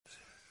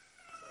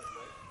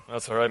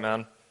That's all right,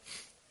 man.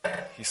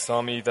 He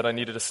saw me that I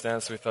needed to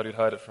stand, so he thought he'd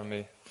hide it from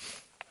me.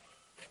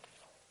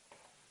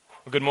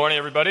 Well, good morning,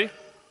 everybody. My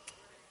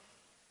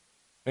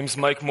name's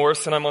Mike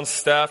Morrison. I'm on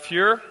staff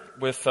here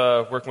with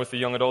working with the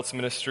Young Adults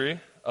Ministry.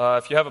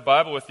 If you have a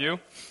Bible with you,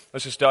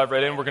 let's just dive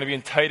right in. We're going to be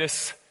in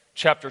Titus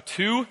chapter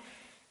 2,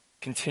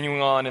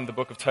 continuing on in the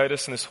book of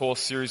Titus in this whole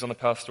series on the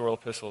pastoral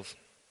epistles.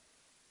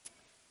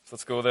 So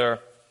let's go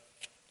there.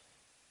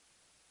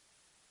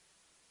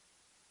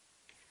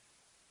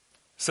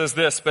 It says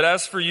this, "But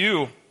as for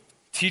you,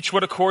 teach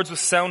what accords with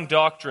sound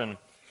doctrine.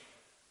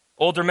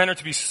 Older men are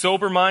to be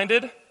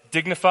sober-minded,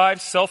 dignified,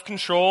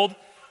 self-controlled,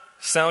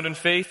 sound in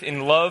faith,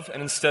 in love,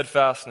 and in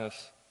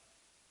steadfastness.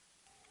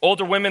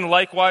 Older women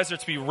likewise are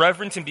to be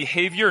reverent in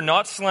behavior,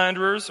 not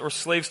slanderers or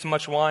slaves to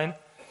much wine.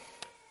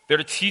 They're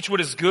to teach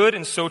what is good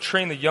and so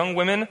train the young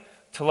women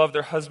to love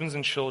their husbands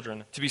and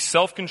children, to be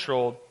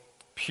self-controlled,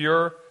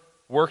 pure,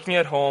 working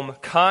at home,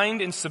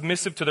 kind and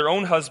submissive to their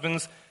own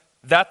husbands,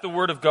 that the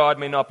word of God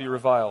may not be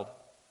reviled.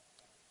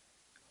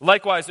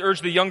 Likewise,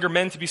 urge the younger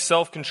men to be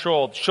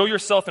self-controlled. Show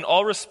yourself in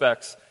all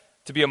respects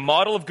to be a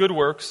model of good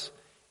works,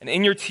 and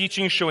in your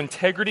teaching show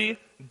integrity,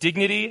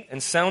 dignity,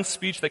 and sound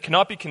speech that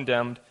cannot be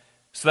condemned,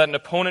 so that an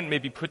opponent may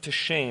be put to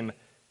shame,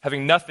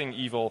 having nothing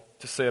evil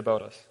to say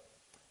about us.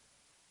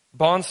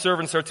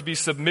 Bondservants are to be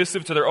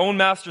submissive to their own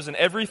masters in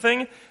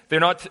everything. They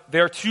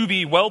are to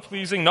be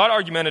well-pleasing, not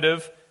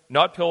argumentative,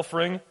 not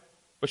pilfering,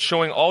 but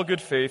showing all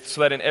good faith, so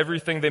that in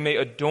everything they may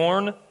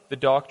adorn the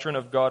doctrine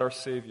of God our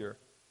Savior.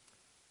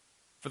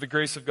 For the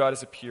grace of God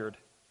has appeared,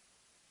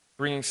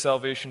 bringing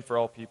salvation for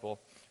all people,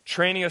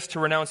 training us to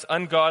renounce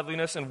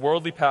ungodliness and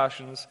worldly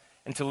passions,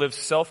 and to live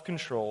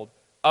self-controlled,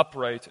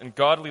 upright, and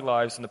godly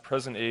lives in the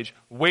present age,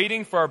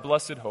 waiting for our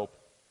blessed hope,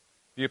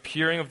 the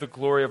appearing of the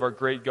glory of our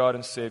great God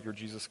and Savior,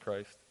 Jesus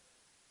Christ,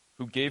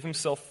 who gave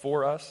himself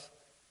for us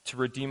to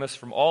redeem us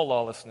from all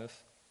lawlessness,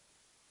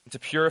 and to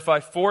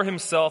purify for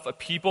himself a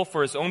people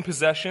for his own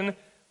possession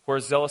who are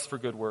zealous for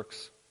good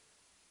works.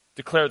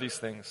 Declare these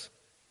things.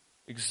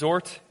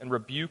 Exhort and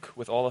rebuke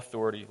with all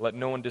authority. Let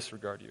no one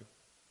disregard you."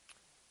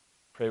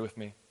 Pray with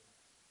me.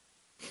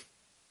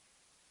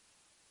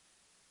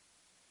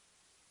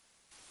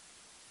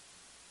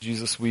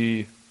 Jesus,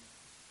 we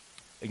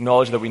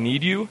acknowledge that we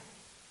need you,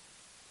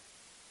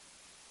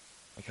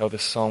 like how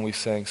this song we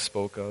sang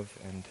spoke of,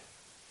 and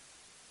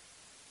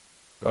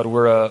God,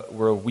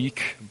 we're a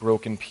weak,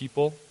 broken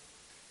people,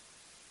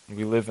 and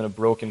we live in a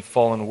broken,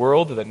 fallen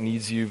world that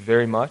needs you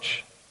very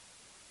much.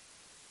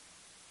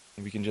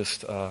 And we can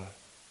just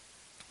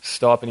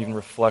stop and even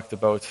reflect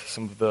about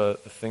some of the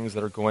things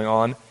that are going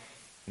on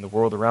in the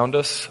world around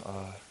us,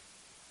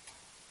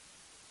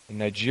 in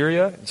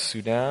Nigeria, in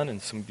Sudan,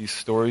 and some of these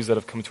stories that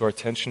have come to our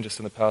attention just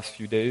in the past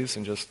few days,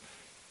 and just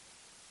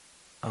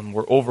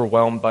we're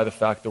overwhelmed by the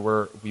fact that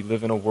we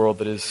live in a world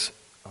that is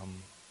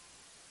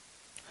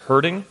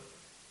hurting,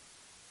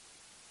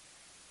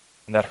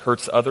 and that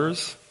hurts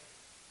others,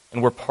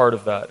 and we're part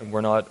of that, and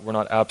we're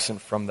not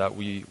absent from that.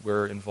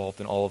 We're involved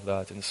in all of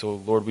that. And so,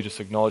 Lord, we just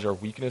acknowledge our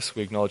weakness,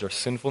 we acknowledge our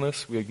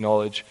sinfulness, we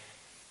acknowledge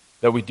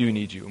that we do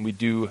need you, and we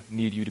do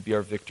need you to be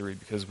our victory,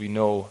 because we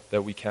know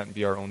that we can't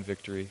be our own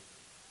victory.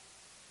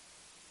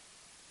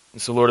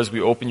 And so, Lord, as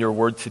we open your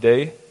word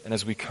today, and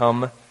as we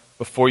come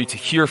before you to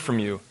hear from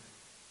you,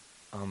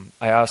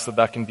 I ask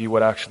that can be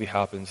what actually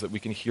happens, that we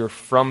can hear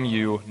from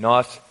you,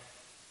 not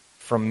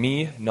from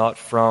me, not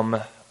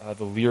from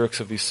the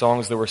lyrics of these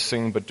songs that we're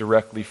singing, but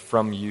directly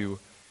from you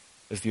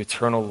as the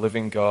eternal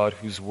living God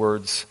whose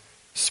words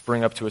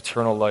spring up to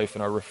eternal life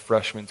and are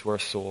refreshment to our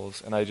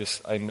souls. And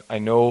I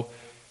know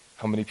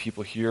how many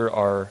people here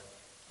are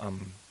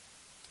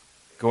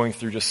going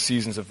through just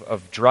seasons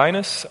of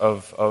dryness,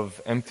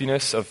 of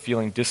emptiness, of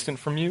feeling distant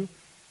from you.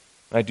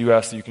 And I do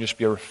ask that you can just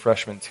be a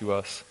refreshment to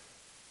us.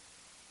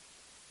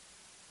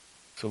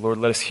 So Lord,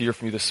 let us hear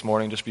from you this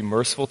morning. Just be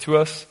merciful to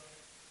us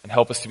and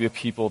help us to be a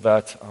people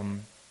that,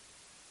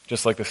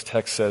 just like this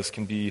text says,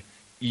 can be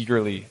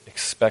eagerly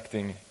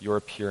expecting your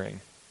appearing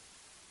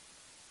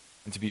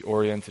and to be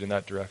oriented in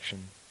that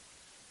direction.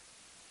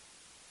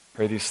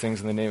 Pray these things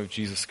in the name of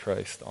Jesus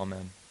Christ.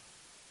 Amen.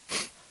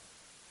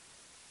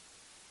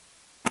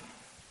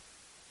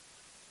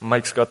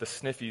 Mike's got the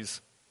sniffies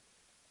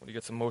when he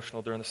gets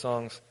emotional during the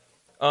songs.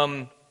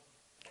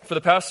 For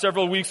the past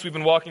several weeks, we've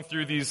been walking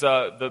through these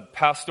the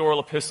pastoral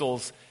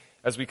epistles,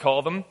 as we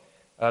call them.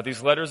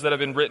 These letters that have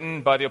been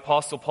written by the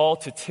Apostle Paul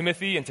to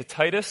Timothy and to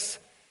Titus.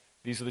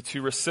 These are the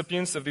two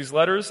recipients of these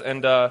letters,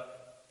 and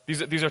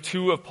these are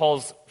two of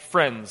Paul's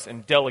friends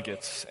and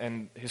delegates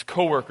and his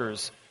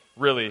co-workers,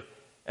 really.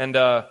 And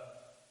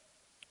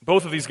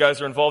both of these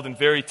guys are involved in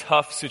very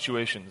tough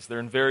situations. They're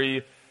in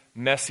very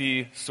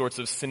messy sorts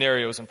of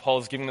scenarios, and Paul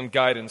is giving them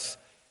guidance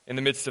in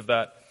the midst of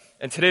that.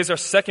 And today's our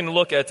second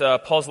look at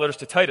Paul's letter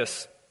to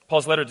Titus.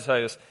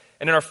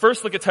 And in our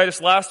first look at Titus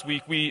last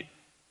week, we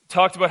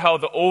talked about how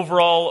the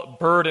overall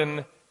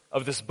burden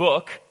of this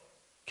book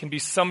can be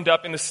summed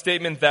up in the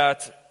statement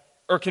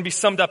can be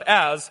summed up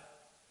as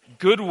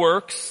good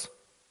works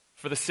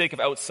for the sake of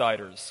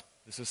outsiders.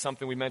 This is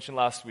something we mentioned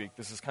last week.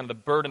 This is kind of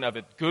the burden of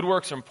it. Good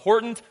works are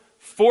important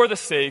for the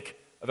sake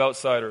of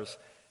outsiders.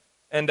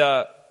 And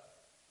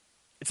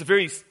it's a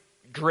very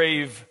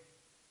grave,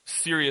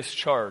 serious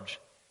charge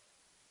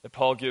that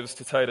Paul gives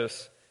to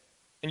Titus.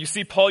 And you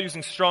see Paul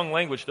using strong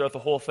language throughout the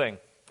whole thing,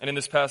 and in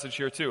this passage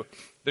here too.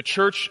 The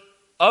church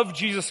of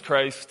Jesus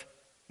Christ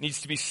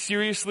needs to be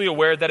seriously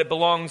aware that it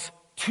belongs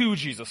to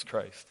Jesus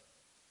Christ.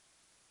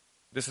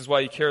 This is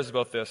why he cares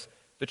about this.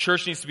 The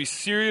church needs to be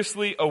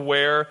seriously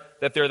aware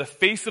that they're the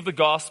face of the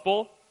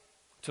gospel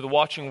to the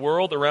watching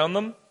world around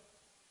them.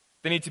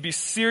 They need to be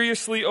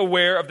seriously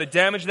aware of the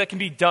damage that can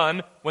be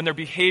done when their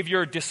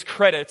behavior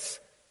discredits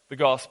the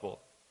gospel.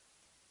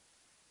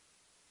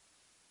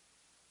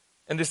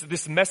 And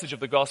this message of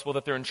the gospel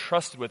that they're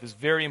entrusted with is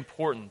very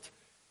important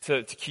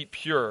to keep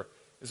pure,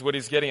 is what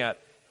he's getting at.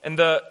 And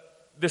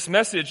this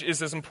message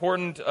is as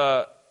important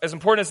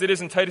as it is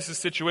in Titus's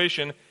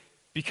situation,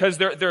 because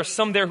there are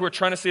some there who are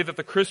trying to say that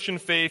the Christian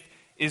faith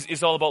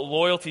is all about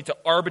loyalty to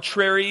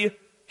arbitrary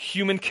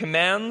human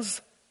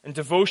commands and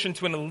devotion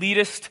to an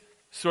elitist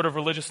sort of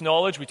religious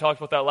knowledge. We talked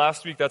about that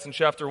last week. That's in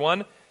chapter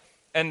 1.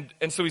 And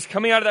so he's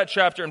coming out of that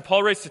chapter, and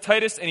Paul writes to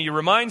Titus, and he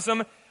reminds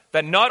them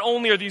that not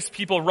only are these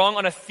people wrong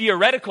on a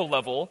theoretical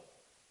level,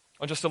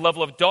 on just a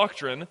level of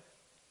doctrine,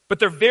 but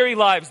their very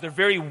lives, their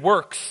very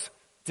works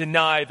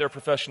deny their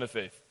profession of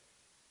faith.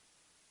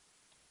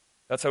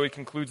 That's how he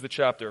concludes the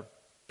chapter.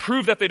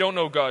 Prove that they don't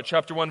know God,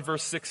 chapter 1,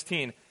 verse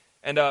 16.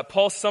 And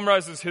Paul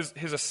summarizes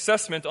his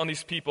assessment on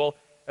these people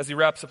as he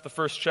wraps up the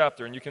first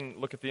chapter, and you can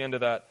look at the end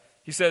of that.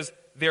 He says,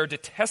 they are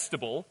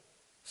detestable,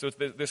 so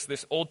it's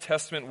this Old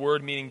Testament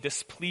word meaning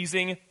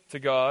displeasing to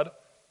God,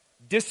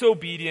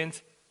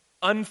 disobedient,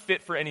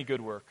 unfit for any good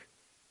work.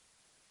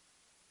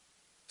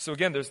 So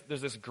again,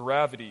 there's this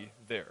gravity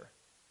there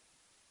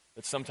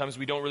that sometimes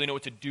we don't really know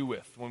what to do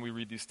with when we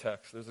read these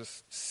texts. There's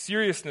this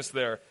seriousness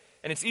there.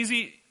 And it's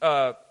easy,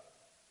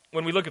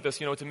 when we look at this,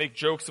 to make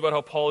jokes about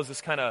how Paul is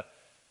this kind of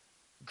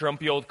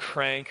grumpy old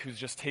crank who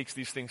just takes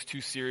these things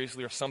too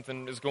seriously, or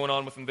something is going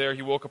on with him there.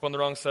 He woke up on the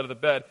wrong side of the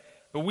bed.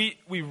 But we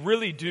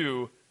really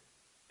do,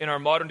 in our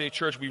modern day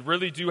church, we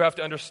really do have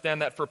to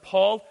understand that for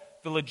Paul,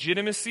 the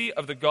legitimacy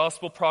of the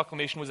gospel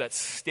proclamation was at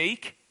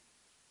stake,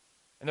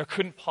 and there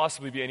couldn't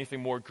possibly be anything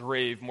more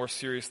grave, more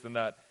serious than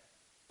that.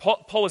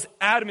 Paul was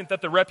adamant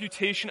that the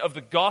reputation of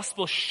the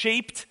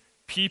gospel-shaped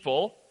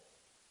people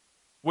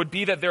would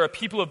be that there are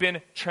people who have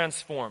been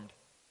transformed.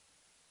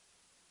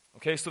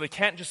 Okay, so they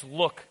can't just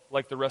look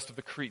like the rest of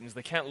the Cretans.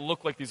 They can't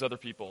look like these other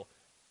people.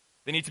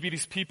 They need to be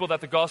these people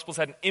that the gospel's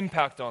had an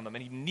impact on them,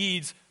 and he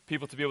needs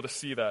people to be able to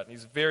see that. And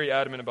he's very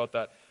adamant about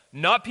that.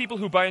 Not people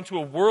who buy into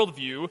a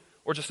worldview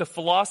or just a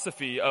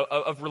philosophy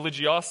of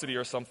religiosity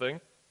or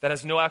something that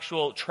has no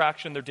actual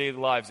traction in their daily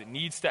lives. It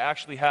needs to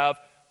actually have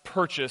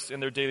purchase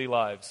in their daily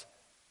lives.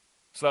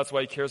 So that's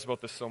why he cares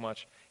about this so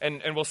much.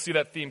 And we'll see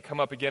that theme come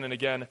up again and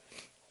again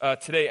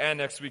today and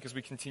next week as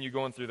we continue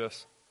going through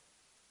this.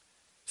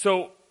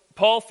 So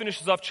Paul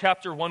finishes off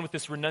chapter 1 with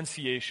this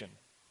renunciation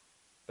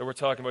that we're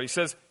talking about. He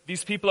says,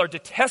 these people are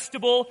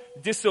detestable,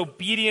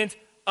 disobedient,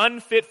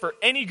 unfit for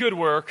any good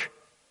work.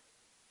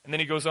 And then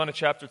he goes on to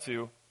chapter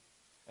 2.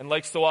 And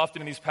like so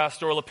often in these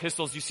pastoral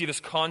epistles, you see this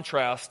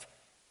contrast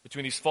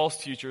between these false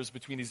teachers,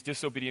 between these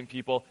disobedient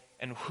people,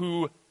 and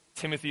who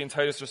Timothy and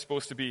Titus are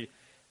supposed to be.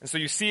 And so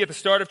you see at the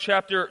start of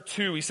chapter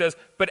 2, he says,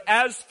 but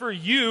as for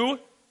you,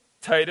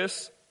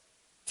 Titus,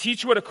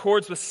 teach what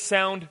accords with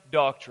sound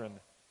doctrine.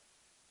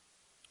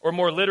 Or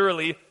more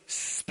literally,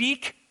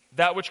 speak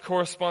that which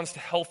corresponds to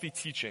healthy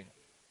teaching.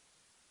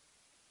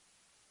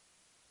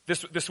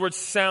 This word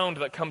sound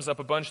that comes up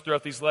a bunch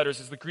throughout these letters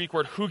is the Greek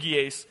word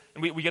hugies,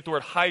 and we get the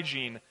word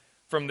hygiene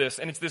from this.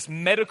 And it's this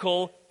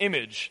medical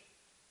image,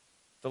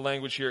 the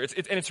language here. And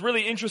it's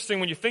really interesting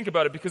when you think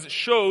about it, because it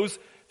shows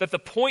that the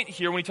point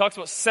here, when he talks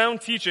about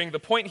sound teaching, the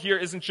point here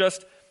isn't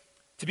just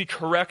to be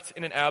correct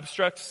in an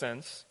abstract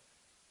sense.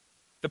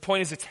 The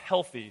point is it's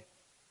healthy.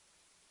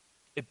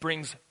 It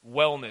brings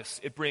wellness.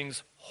 It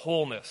brings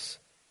wholeness.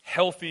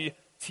 Healthy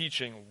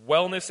teaching.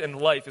 Wellness and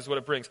life is what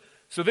it brings.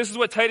 So this is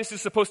what Titus is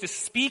supposed to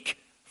speak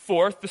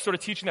forth, this sort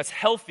of teaching that's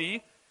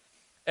healthy.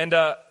 And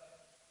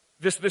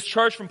this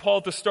charge from Paul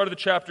at the start of the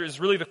chapter is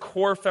really the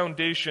core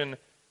foundation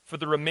for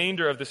the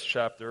remainder of this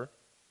chapter.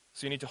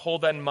 So you need to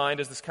hold that in mind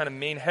as this kind of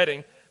main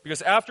heading,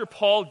 because after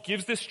Paul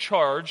gives this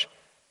charge,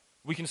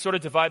 we can sort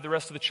of divide the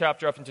rest of the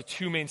chapter up into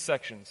two main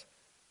sections.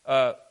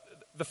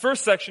 The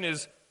first section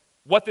is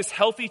what this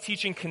healthy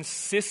teaching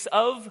consists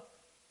of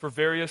for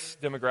various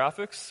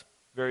demographics,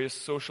 various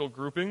social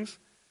groupings.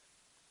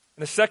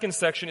 And the second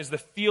section is the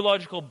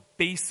theological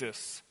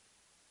basis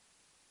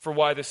for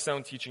why this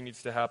sound teaching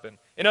needs to happen.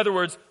 In other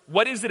words,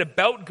 what is it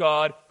about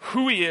God,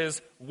 who he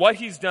is, what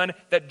he's done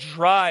that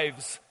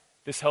drives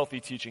this healthy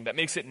teaching, that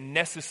makes it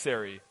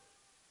necessary,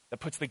 that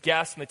puts the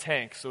gas in the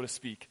tank, so to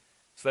speak,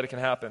 so that it can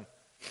happen.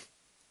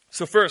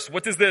 So first,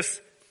 what does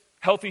this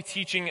healthy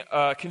teaching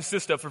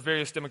consist of for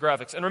various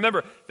demographics? And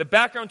remember, the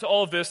background to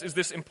all of this is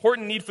this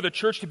important need for the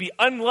church to be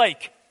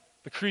unlike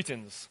the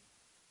Cretans.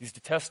 these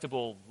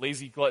detestable,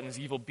 lazy gluttons,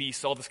 evil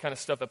beasts, all this kind of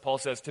stuff that Paul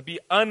says, to be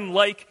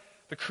unlike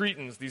the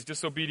Cretans, these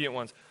disobedient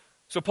ones.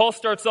 So Paul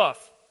starts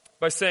off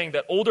by saying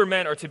that older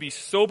men are to be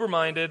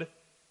sober-minded,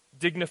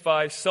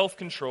 dignified,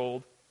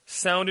 self-controlled,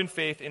 sound in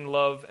faith, in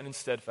love, and in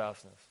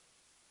steadfastness.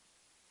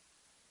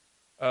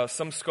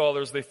 Some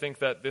scholars, they think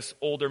that this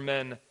older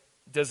men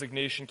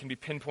designation can be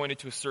pinpointed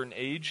to a certain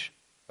age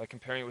by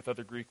comparing it with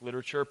other Greek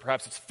literature.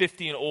 Perhaps it's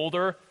 50 and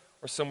older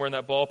or somewhere in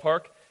that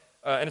ballpark.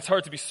 And it's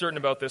hard to be certain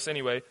about this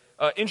anyway.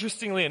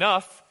 Interestingly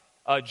enough,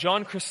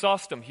 John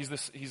Chrysostom, he's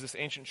this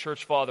ancient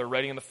church father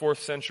writing in the 4th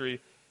century,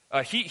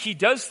 he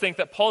does think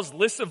that Paul's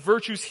list of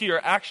virtues here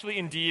actually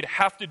indeed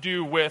have to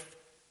do with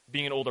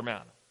being an older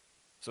man.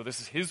 So this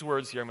is his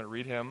words here. I'm going to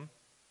read him.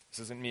 This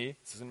isn't me.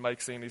 This isn't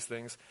Mike saying these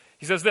things.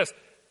 He says this: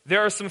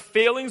 "There are some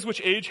failings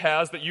which age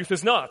has that youth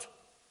has not.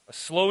 A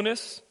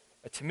slowness,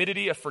 a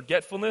timidity, a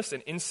forgetfulness,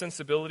 an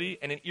insensibility,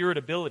 and an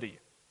irritability.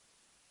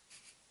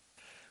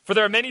 For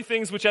there are many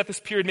things which at this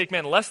period make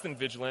men less than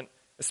vigilant,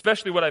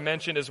 especially what I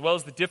mentioned, as well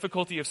as the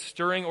difficulty of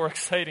stirring or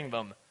exciting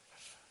them."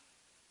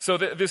 So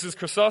this is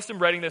Chrysostom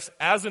writing this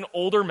as an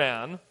older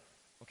man,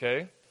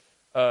 okay?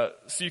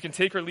 So you can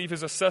take or leave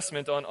his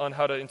assessment on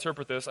how to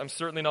interpret this. I'm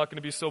certainly not going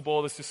to be so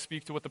bold as to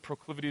speak to what the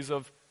proclivities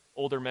of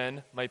older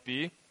men might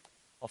be.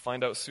 I'll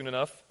find out soon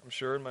enough, I'm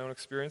sure, in my own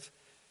experience.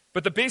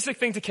 But the basic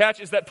thing to catch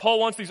is that Paul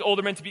wants these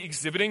older men to be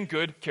exhibiting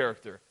good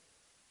character.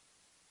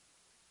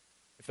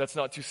 If that's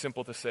not too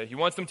simple to say. He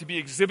wants them to be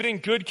exhibiting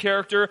good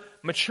character,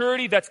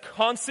 maturity that's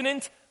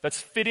consonant, that's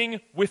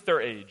fitting with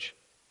their age.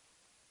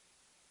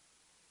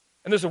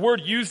 And there's a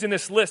word used in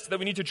this list that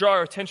we need to draw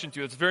our attention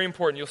to. It's very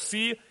important. You'll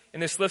see in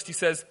this list he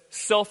says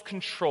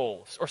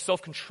self-control or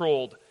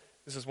self-controlled.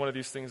 This is one of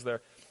these things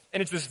there.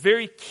 And it's this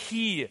very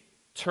key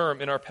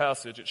term in our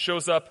passage. It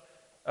shows up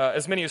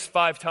as many as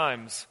 5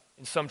 times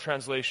in some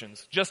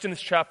translations, just in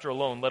this chapter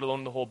alone, let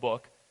alone the whole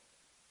book.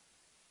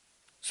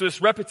 So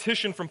this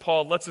repetition from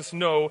Paul lets us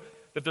know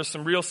that there's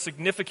some real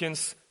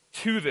significance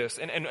to this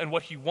and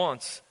what he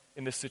wants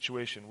in this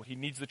situation, what he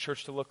needs the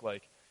church to look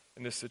like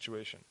in this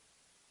situation.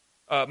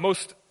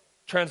 Most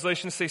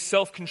translations say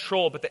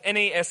self-control, but the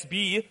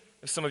NASB,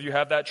 if some of you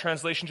have that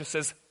translation, just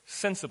says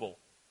sensible.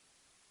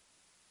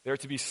 They're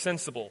to be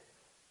sensible.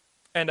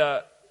 And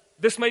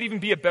this might even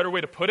be a better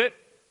way to put it,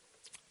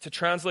 to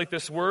translate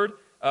this word.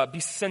 Be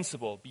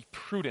sensible, be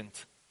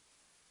prudent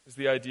is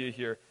the idea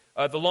here.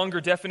 The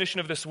longer definition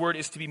of this word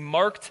is to be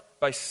marked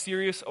by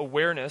serious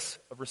awareness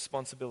of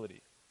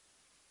responsibility,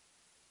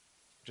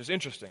 which is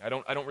interesting. I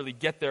don't really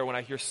get there when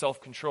I hear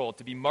self-control.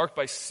 To be marked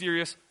by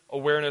serious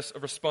awareness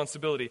of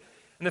responsibility.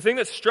 And the thing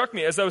that struck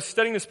me as I was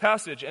studying this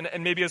passage,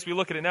 and maybe as we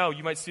look at it now,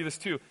 you might see this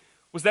too,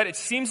 was that it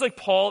seems like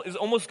Paul is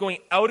almost going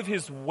out of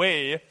his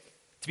way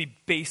to be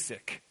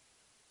basic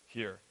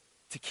here,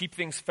 to keep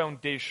things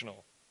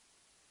foundational.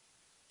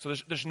 So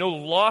there's no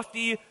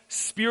lofty,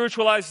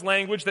 spiritualized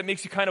language that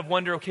makes you kind of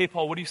wonder, okay,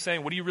 Paul, what are you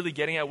saying? What are you really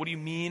getting at? What do you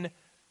mean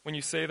when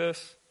you say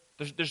this?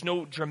 There's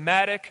no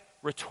dramatic,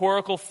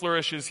 rhetorical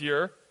flourishes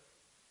here.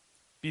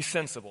 Be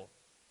sensible.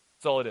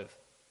 That's all it is.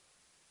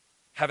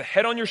 Have a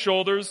head on your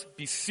shoulders.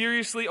 Be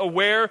seriously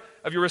aware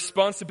of your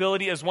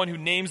responsibility as one who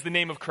names the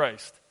name of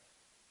Christ.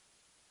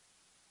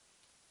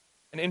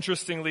 And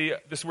interestingly,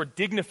 this word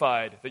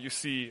dignified that you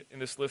see in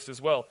this list as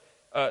well,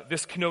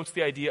 this connotes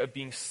the idea of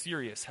being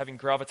serious, having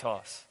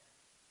gravitas.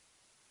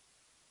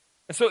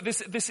 And so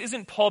this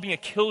isn't Paul being a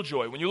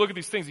killjoy. When you look at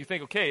these things, you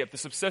think, okay, if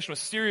this obsession with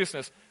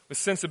seriousness, with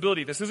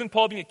sensibility, this isn't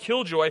Paul being a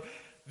killjoy.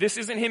 This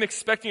isn't him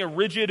expecting a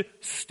rigid,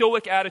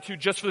 stoic attitude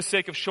just for the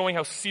sake of showing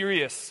how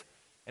serious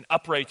and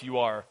upright you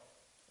are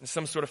in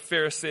some sort of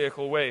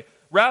pharisaical way.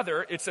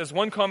 Rather, it's as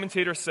one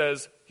commentator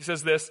says, he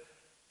says this: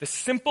 the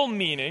simple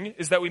meaning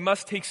is that we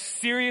must take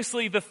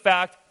seriously the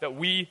fact that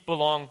we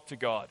belong to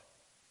God.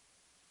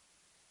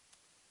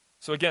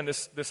 So again,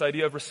 this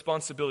idea of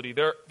responsibility.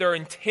 There are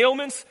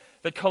entailments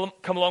that come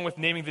along with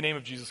naming the name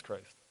of Jesus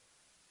Christ.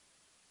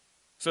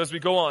 So as we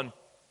go on,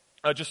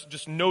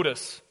 just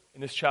notice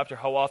in this chapter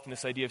how often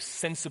this idea of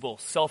sensible,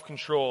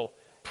 self-control,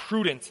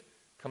 prudent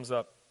comes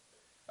up.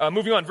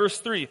 Moving on, verse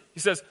 3, he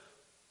says,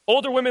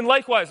 older women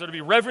likewise are to be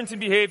reverent in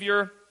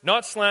behavior,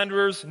 not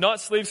slanderers, not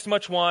slaves to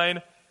much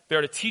wine. They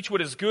are to teach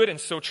what is good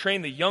and so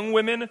train the young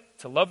women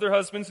to love their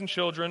husbands and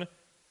children,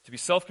 to be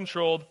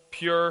self-controlled,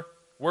 pure,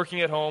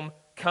 working at home,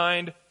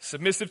 kind,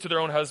 submissive to their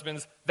own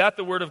husbands, that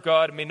the word of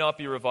God may not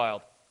be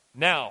reviled.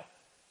 Now,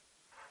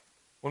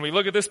 when we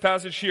look at this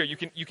passage here, you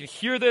can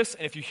hear this,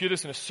 and if you hear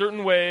this in a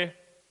certain way, and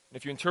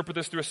if you interpret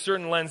this through a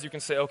certain lens, you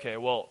can say, okay,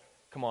 well,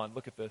 come on,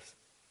 look at this.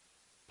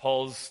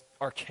 Paul's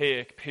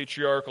archaic,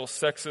 patriarchal,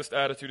 sexist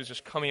attitude is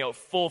just coming out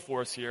full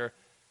force here.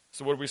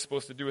 So what are we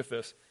supposed to do with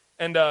this?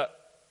 And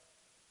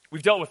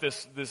we've dealt with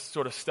this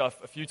sort of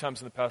stuff a few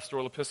times in the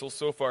pastoral epistles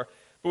so far.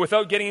 But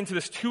without getting into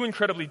this too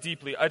incredibly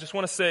deeply, I just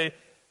want to say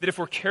that if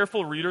we're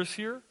careful readers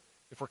here,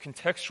 if we're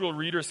contextual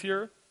readers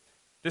here,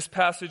 this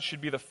passage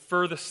should be the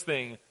furthest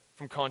thing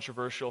from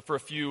controversial for a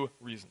few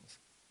reasons.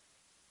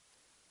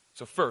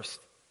 So first,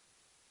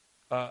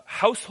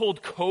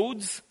 household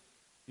codes,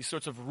 these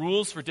sorts of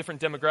rules for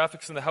different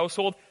demographics in the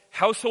household.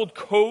 Household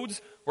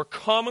codes were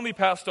commonly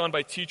passed on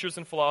by teachers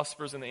and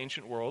philosophers in the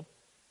ancient world.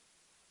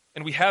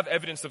 And we have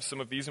evidence of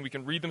some of these, and we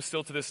can read them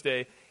still to this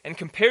day. And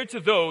compared to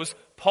those,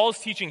 Paul's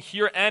teaching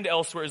here and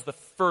elsewhere is the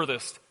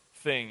furthest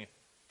thing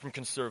from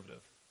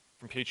conservative,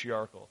 from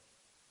patriarchal,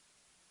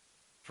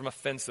 from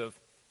offensive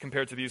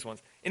compared to these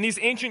ones. In these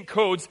ancient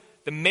codes,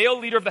 the male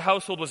leader of the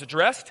household was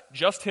addressed,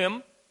 just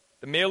him.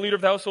 The male leader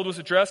of the household was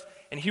addressed,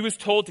 and he was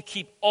told to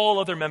keep all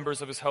other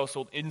members of his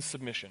household in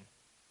submission.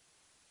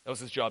 That was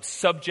his job.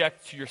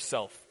 Subject to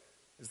yourself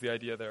is the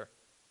idea there.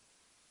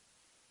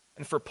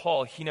 And for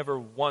Paul, he never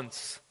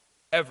once,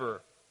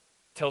 ever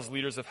tells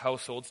leaders of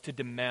households to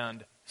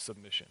demand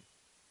submission.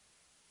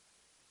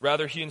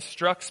 Rather, he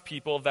instructs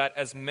people that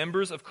as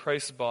members of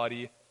Christ's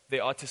body,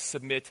 they ought to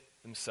submit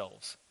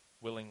themselves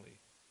willingly.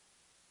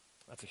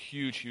 That's a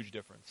huge, huge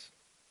difference.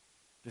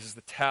 This is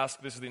the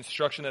task, this is the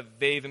instruction that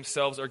they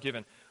themselves are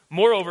given.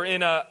 Moreover,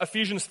 in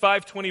Ephesians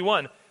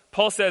 5:21,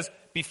 Paul says,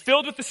 "Be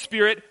filled with the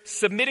Spirit,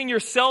 submitting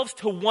yourselves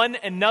to one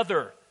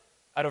another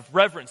out of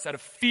reverence, out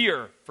of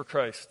fear for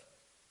Christ."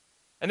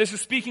 And this is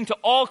speaking to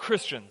all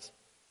Christians.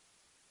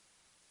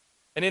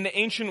 And in the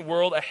ancient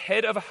world, a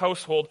head of a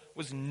household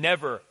was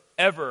never,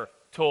 ever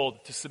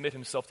told to submit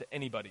himself to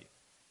anybody.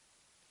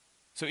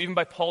 So even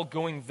by Paul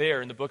going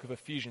there in the book of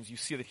Ephesians, you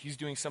see that he's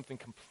doing something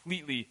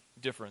completely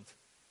different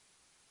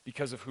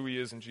because of who he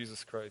is in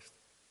Jesus Christ.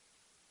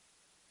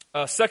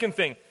 Second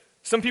thing,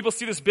 some people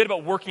see this bit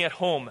about working at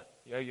home.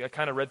 I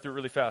kind of read through it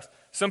really fast.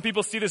 Some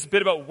people see this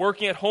bit about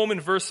working at home in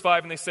verse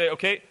 5 and they say,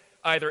 okay,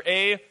 either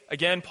A,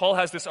 again, Paul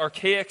has this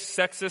archaic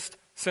sexist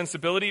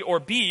sensibility, or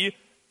B,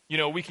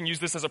 we can use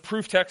this as a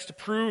proof text to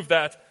prove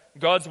that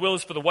God's will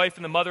is for the wife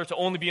and the mother to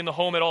only be in the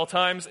home at all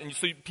times. And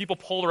so people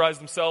polarize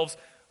themselves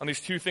on these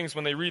two things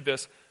when they read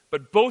this.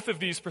 But both of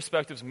these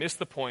perspectives miss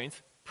the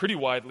point pretty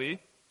widely.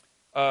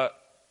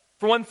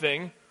 For one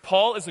thing,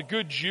 Paul, as a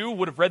good Jew,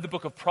 would have read the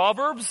book of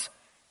Proverbs.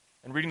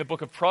 And reading the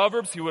book of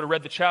Proverbs, he would have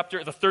read the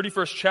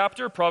 31st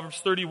chapter,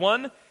 Proverbs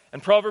 31.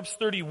 And Proverbs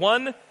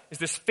 31 is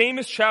this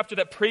famous chapter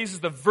that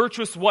praises the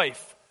virtuous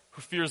wife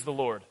who fears the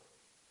Lord.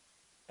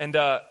 And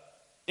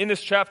in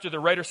this chapter, the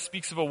writer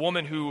speaks of a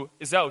woman who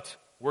is out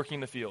working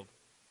in the field.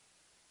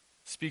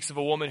 Speaks of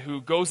a woman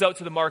who goes out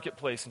to the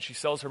marketplace and she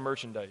sells her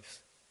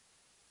merchandise.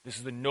 This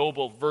is the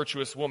noble,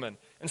 virtuous woman.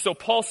 And so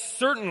Paul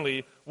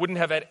certainly wouldn't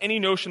have had any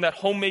notion that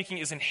homemaking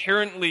is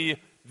inherently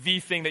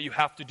the thing that you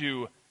have to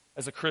do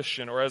as a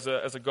Christian or as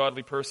a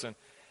godly person.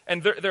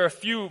 And there are a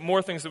few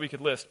more things that we could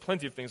list,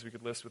 plenty of things we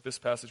could list with this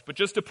passage. But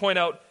just to point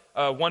out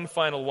one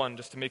final one,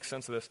 just to make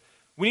sense of this.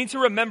 We need to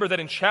remember that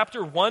in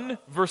chapter 1,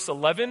 verse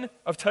 11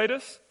 of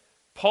Titus,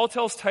 Paul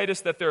tells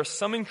Titus that there are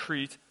some in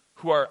Crete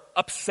who are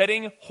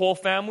upsetting whole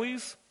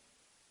families,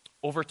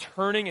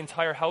 overturning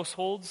entire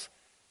households,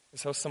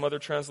 is how some other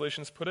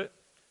translations put it.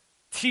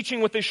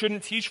 Teaching what they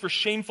shouldn't teach for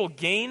shameful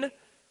gain.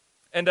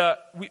 And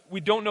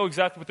we don't know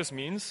exactly what this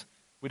means.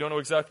 We don't know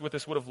exactly what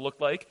this would have looked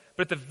like.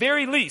 But at the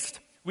very least,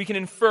 we can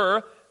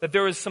infer that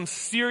there is some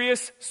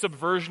serious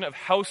subversion of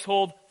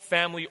household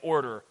family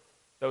order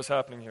that was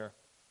happening here.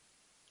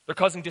 They're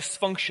causing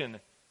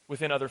dysfunction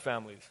within other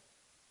families.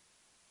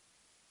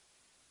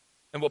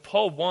 And what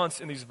Paul wants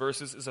in these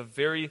verses is a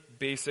very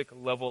basic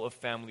level of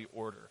family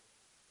order.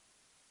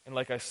 And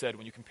like I said,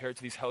 when you compare it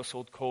to these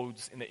household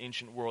codes in the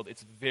ancient world,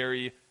 it's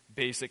very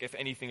basic. If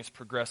anything, it's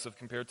progressive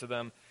compared to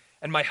them.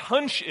 And my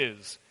hunch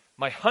is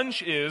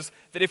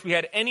that if we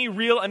had any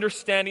real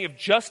understanding of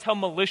just how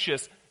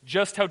malicious,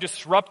 just how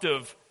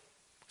disruptive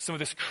some of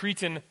this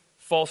Cretan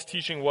false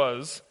teaching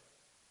was,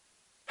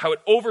 how it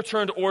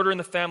overturned order in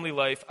the family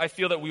life, I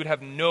feel that we would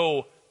have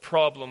no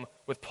problem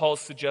with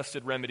Paul's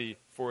suggested remedy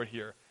for it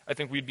here. I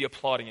think we'd be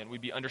applauding it. We'd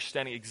be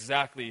understanding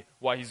exactly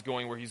why he's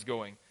going where he's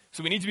going.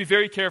 So we need to be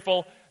very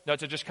careful not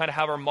to just kind of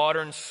have our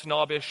modern,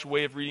 snobbish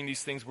way of reading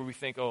these things where we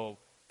think, oh,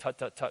 tut,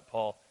 tut, tut,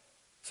 Paul,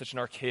 such an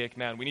archaic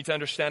man. We need to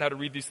understand how to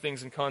read these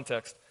things in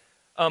context.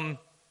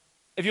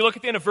 If you look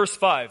at the end of verse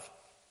 5,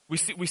 we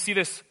see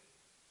this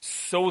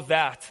 "so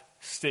that"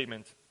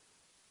 statement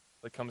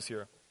that comes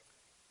here.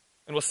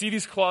 And we'll see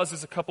these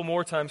clauses a couple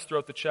more times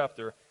throughout the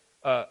chapter.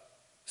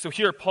 So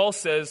here Paul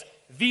says,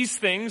 these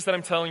things that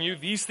I'm telling you,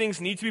 these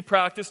things need to be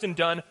practiced and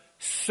done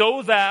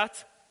so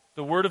that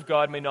the word of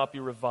God may not be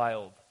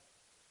reviled.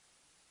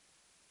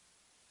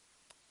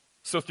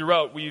 So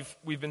throughout,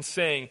 we've been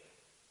saying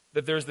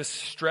that there's this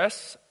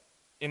stress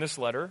in this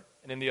letter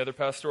and in the other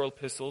pastoral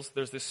epistles.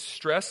 There's this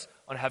stress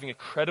on having a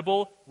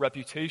credible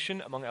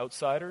reputation among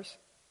outsiders.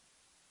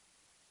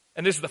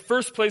 And this is the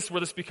first place where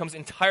this becomes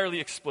entirely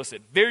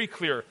explicit, very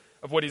clear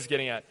of what he's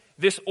getting at.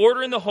 This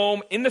order in the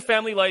home, in the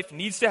family life,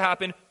 needs to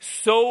happen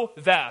so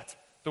that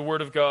the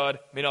word of God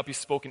may not be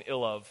spoken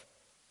ill of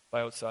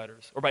by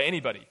outsiders or by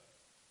anybody.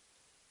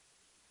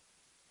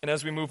 And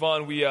as we move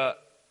on, we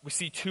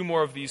see two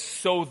more of these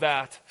 "so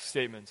that"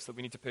 statements that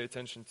we need to pay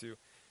attention to.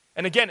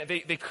 And again,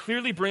 they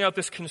clearly bring out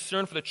this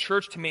concern for the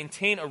church to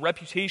maintain a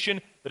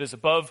reputation that is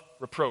above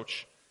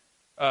reproach.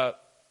 To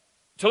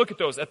to look at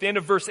those at the end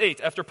of verse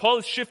 8. After Paul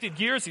has shifted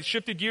gears, he's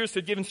shifted gears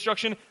to give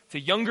instruction to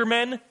younger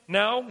men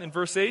now in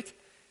verse 8.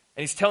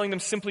 And he's telling them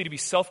simply to be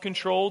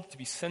self-controlled, to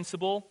be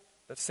sensible,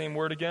 that same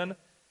word again.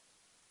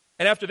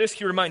 And after this,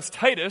 he reminds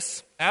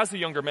Titus, as a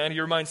younger man, he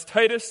reminds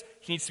Titus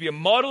he needs to be a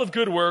model of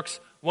good works,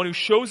 one who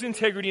shows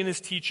integrity in his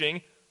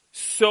teaching,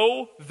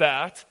 so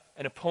that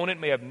an opponent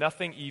may have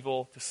nothing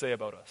evil to say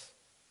about us.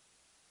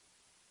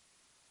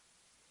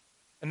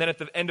 And then at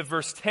the end of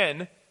verse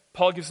 10,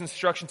 Paul gives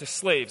instruction to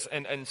slaves.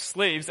 And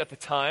slaves at the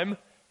time,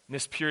 in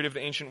this period of the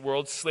ancient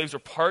world, slaves are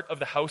part of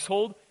the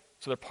household,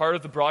 so they're part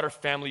of the broader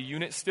family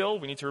unit still.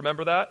 We need to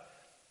remember that.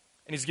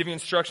 And he's giving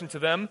instruction to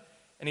them.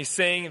 And he's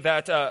saying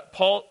that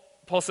Paul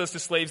says to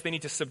slaves they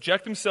need to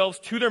subject themselves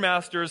to their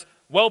masters,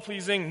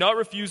 well-pleasing, not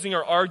refusing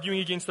or arguing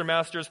against their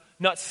masters,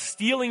 not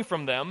stealing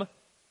from them,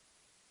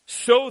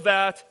 so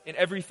that in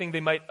everything they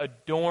might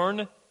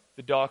adorn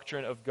the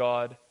doctrine of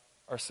God,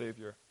 our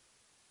Savior.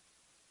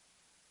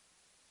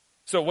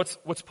 So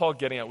what's Paul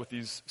getting at with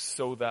these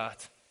 "so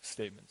that"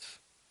 statements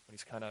when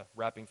he's kind of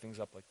wrapping things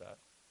up like that?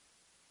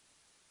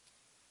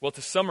 Well,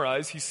 to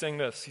summarize, he's saying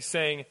this. He's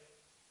saying,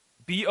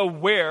 be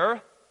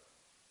aware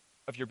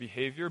of your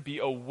behavior, be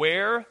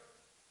aware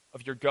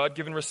of your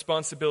God-given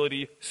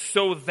responsibility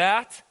so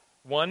that,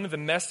 1, the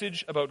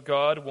message about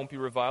God won't be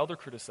reviled or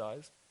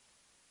criticized.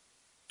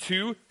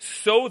 2,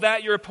 so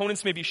that your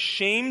opponents may be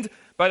shamed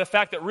by the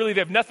fact that really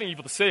they have nothing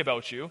evil to say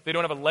about you. They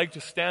don't have a leg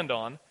to stand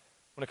on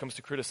when it comes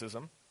to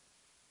criticism.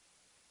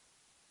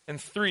 And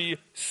 3,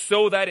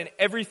 so that in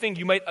everything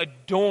you might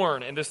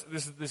adorn, and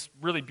this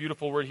really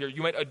beautiful word here,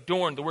 you might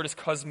adorn. The word is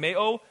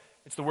kosmeo.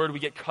 It's the word we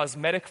get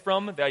cosmetic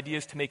from. The idea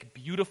is to make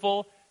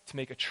beautiful, to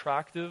make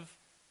attractive,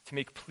 to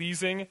make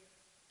pleasing,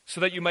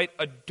 so that you might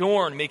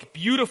adorn, make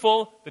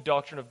beautiful the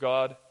doctrine of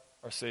God,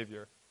 our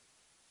Savior.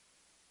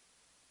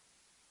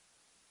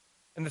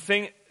 And the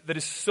thing that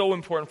is so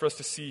important for us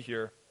to see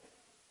here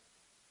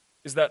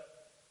is that,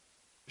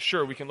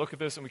 sure, we can look at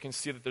this and we can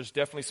see that there's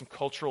definitely some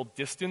cultural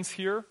distance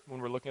here when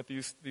we're looking at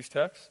these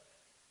texts.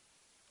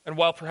 And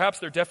while perhaps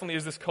there definitely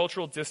is this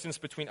cultural distance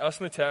between us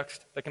and the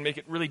text that can make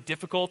it really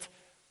difficult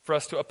for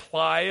us to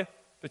apply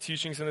the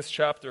teachings in this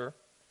chapter,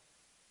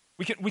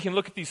 we can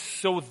look at these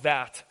 "so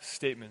that"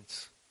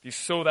 statements, these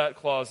 "so that"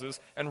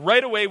 clauses, and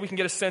right away we can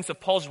get a sense of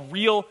Paul's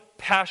real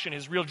passion,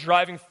 his real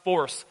driving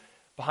force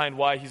behind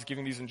why he's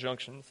giving these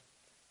injunctions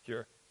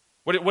here.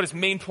 What his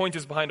main point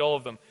is behind all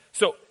of them.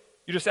 So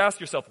you just ask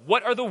yourself,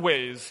 what are the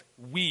ways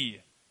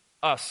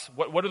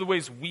what are the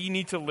ways we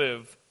need to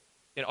live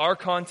in our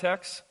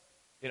context,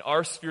 in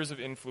our spheres of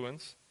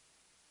influence,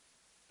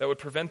 that would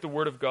prevent the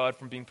Word of God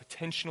from being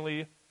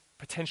potentially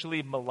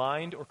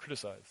maligned or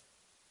criticized,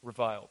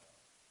 reviled?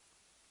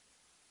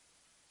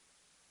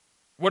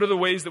 What are the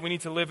ways that we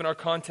need to live in our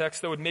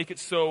context that would make it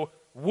so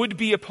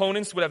would-be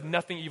opponents would have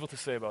nothing evil to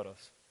say about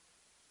us?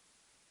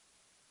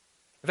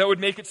 That would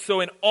make it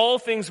so in all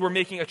things we're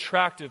making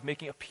attractive,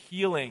 making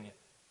appealing,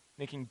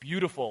 making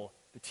beautiful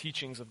the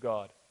teachings of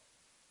God.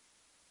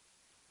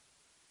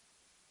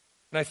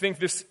 And I think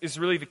this is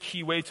really the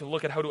key way to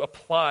look at how to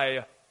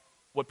apply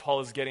what Paul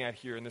is getting at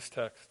here in this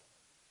text.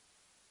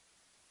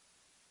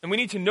 And we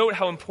need to note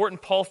how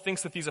important Paul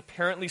thinks that these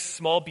apparently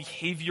small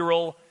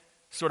behavioral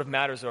sort of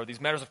matters are, these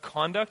matters of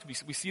conduct.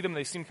 We see them,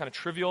 they seem kind of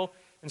trivial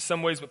in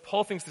some ways, but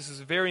Paul thinks this is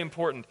very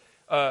important.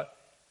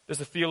 There's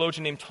a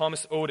theologian named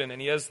Thomas Oden,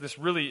 and he has this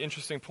really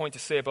interesting point to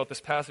say about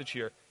this passage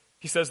here.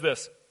 He says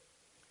this.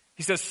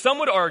 He says, some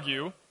would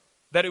argue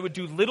that it would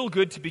do little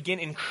good to begin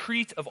in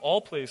Crete of all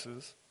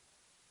places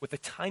with the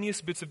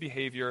tiniest bits of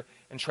behavior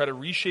and try to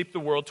reshape the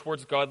world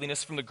towards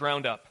godliness from the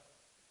ground up.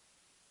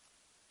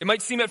 It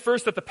might seem at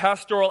first that the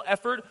pastoral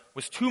effort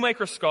was too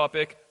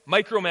microscopic,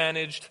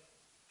 micromanaged,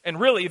 and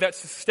really that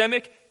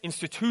systemic,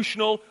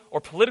 institutional,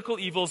 or political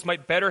evils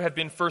might better have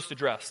been first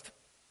addressed.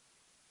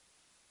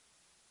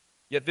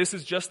 Yet this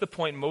is just the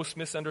point most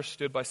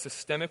misunderstood by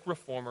systemic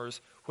reformers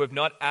who have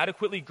not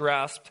adequately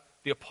grasped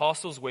the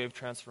apostles' way of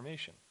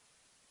transformation.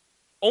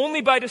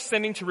 Only by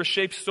descending to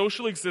reshape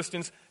social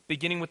existence,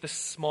 beginning with the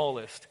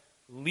smallest,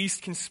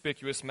 least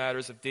conspicuous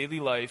matters of daily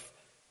life,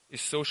 in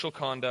social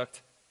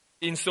conduct,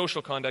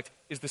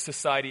 is the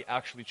society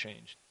actually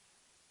changed.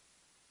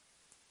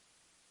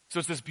 So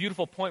it's this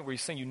beautiful point where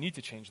he's saying you need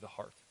to change the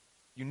heart.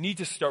 You need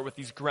to start with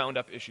these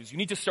ground-up issues. You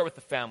need to start with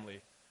the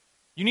family.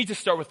 You need to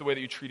start with the way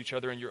that you treat each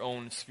other in your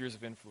own spheres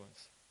of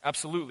influence.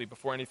 Absolutely,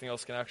 before anything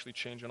else can actually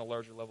change on a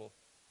larger level.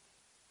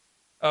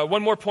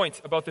 One more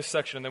point about this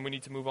section, and then we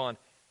need to move on.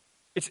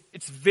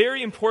 It's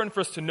very important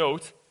for us to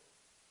note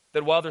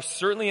that while there's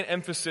certainly an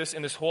emphasis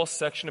in this whole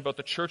section about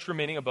the church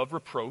remaining above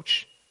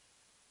reproach,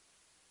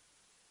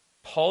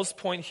 Paul's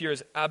point here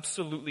is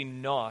absolutely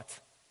not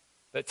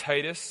that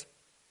Titus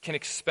can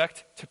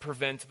expect to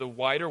prevent the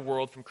wider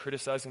world from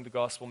criticizing the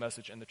gospel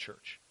message and the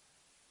church.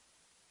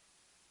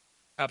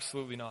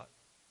 Absolutely not.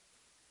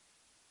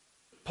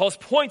 Paul's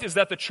point is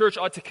that the church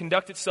ought to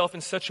conduct itself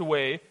in such a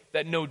way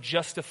that no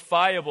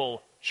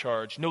justifiable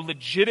charge, no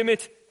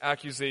legitimate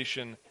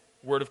accusation,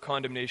 word of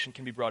condemnation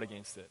can be brought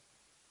against it.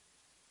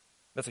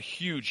 That's a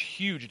huge,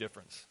 huge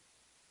difference.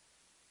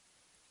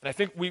 And I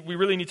think we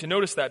really need to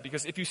notice that,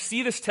 because if you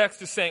see this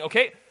text as saying,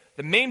 okay,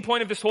 the main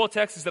point of this whole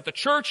text is that the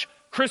church,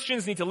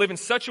 Christians need to live in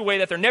such a way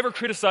that they're never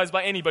criticized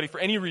by anybody for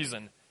any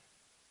reason.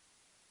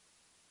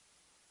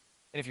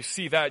 And if you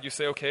see that, you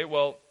say, okay,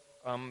 well,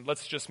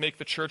 let's just make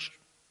the church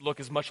look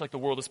as much like the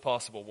world as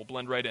possible. We'll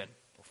blend right in.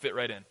 We'll fit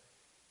right in. And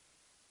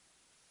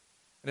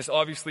this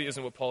obviously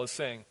isn't what Paul is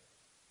saying.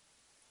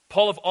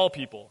 Paul of all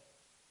people,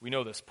 we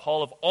know this,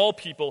 Paul of all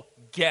people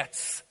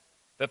gets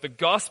that the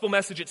gospel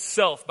message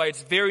itself, by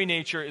its very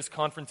nature, is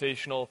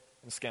confrontational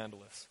and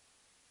scandalous.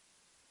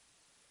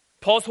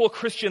 Paul's whole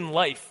Christian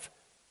life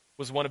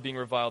was one of being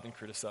reviled and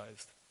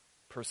criticized,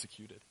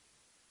 persecuted.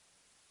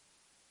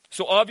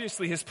 So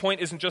obviously his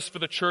point isn't just for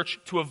the church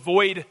to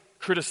avoid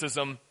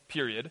criticism,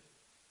 period.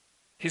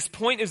 His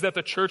point is that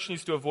the church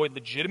needs to avoid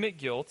legitimate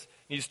guilt,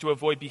 needs to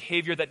avoid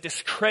behavior that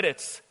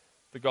discredits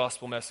the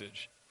gospel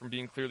message from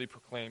being clearly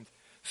proclaimed.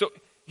 So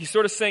he's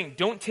sort of saying,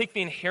 don't take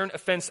the inherent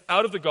offense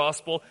out of the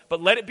gospel,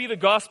 but let it be the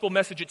gospel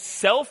message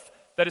itself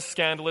that is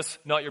scandalous,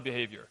 not your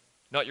behavior,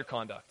 not your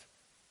conduct.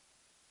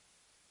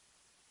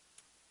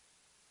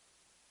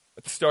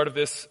 At the start of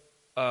this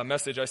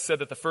message, I said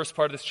that the first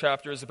part of this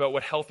chapter is about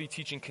what healthy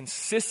teaching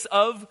consists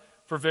of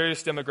for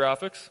various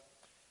demographics.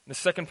 And the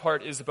second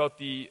part is about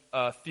the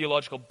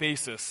theological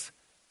basis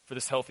for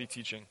this healthy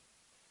teaching.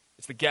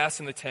 It's the gas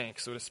in the tank,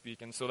 so to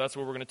speak. And so that's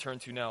where we're going to turn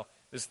to now.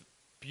 This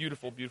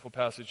beautiful, beautiful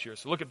passage here.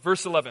 So look at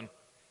verse 11. It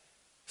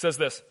says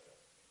this: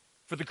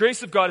 "For the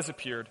grace of God has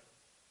appeared,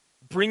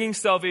 bringing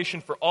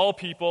salvation for all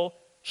people,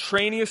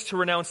 training us to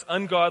renounce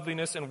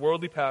ungodliness and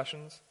worldly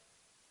passions,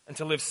 and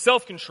to live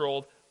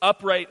self-controlled,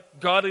 upright,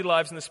 godly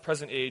lives in this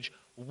present age,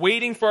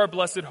 waiting for our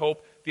blessed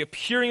hope, the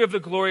appearing of the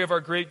glory of our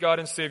great God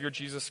and Savior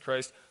Jesus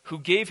Christ, who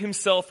gave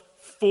himself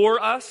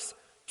for us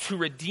to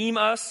redeem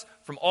us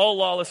from all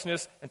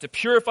lawlessness and to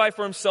purify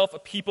for himself a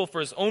people for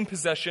his own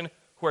possession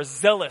who are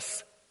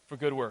zealous for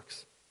good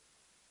works."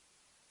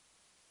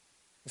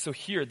 And so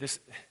here, this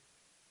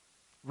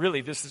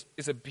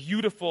is a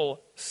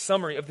beautiful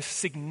summary of the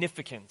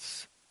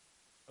significance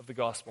of the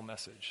gospel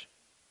message.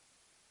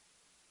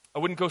 I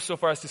wouldn't go so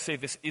far as to say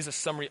this is a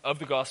summary of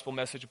the gospel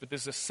message, but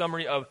this is a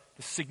summary of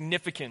the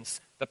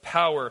significance, the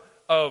power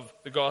of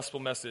the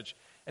gospel message.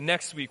 And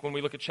next week, when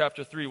we look at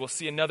chapter 3, we'll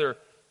see another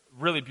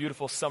really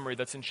beautiful summary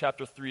that's in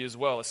chapter 3 as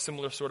well, a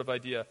similar sort of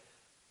idea.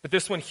 But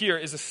this one here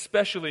is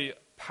especially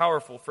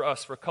powerful for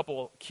us for a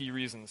couple key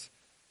reasons.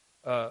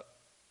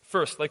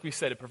 First, like we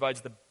said, it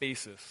provides the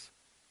basis,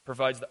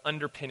 provides the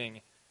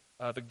underpinning,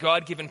 the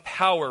God-given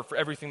power for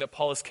everything that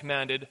Paul has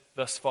commanded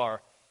thus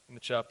far in the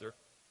chapter.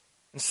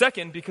 And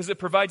second, because it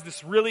provides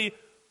this really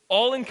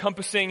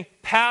all-encompassing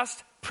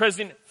past,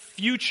 present,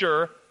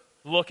 future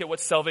look at what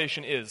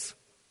salvation is.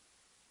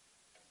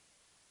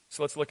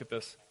 So let's look at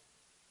this.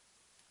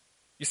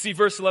 You see,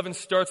 verse 11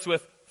 starts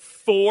with,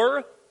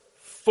 for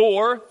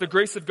the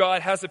grace of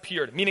God has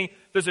appeared, meaning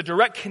there's a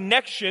direct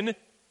connection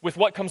with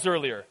what comes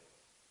earlier.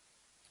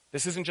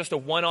 This isn't just a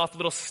one-off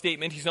little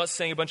statement. He's not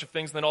saying a bunch of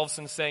things and then all of a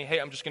sudden saying, hey,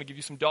 I'm just going to give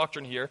you some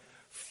doctrine here.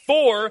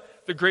 For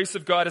the grace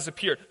of God has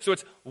appeared. So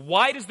it's,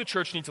 why does the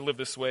church need to live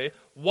this way?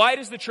 Why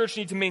does the church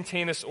need to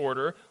maintain this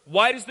order?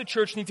 Why does the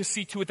church need to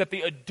see to it that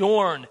they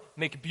adorn,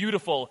 make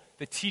beautiful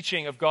the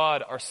teaching of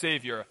God, our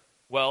Savior?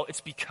 Well, it's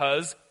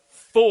because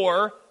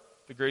for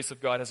the grace of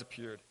God has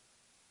appeared,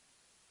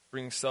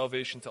 bringing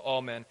salvation to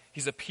all men.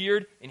 He's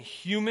appeared in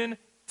human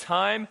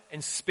time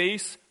and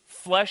space,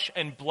 flesh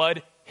and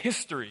blood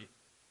history.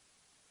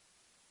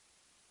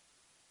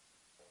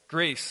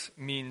 Grace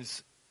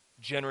means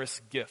generous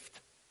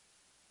gift.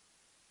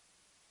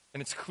 And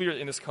it's clear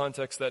in this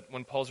context that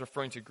when Paul's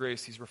referring to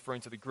grace, he's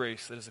referring to the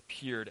grace that has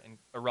appeared and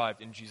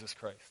arrived in Jesus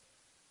Christ.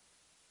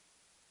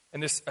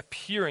 And this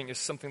appearing is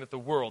something that the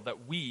world,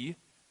 that we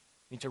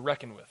need to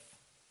reckon with.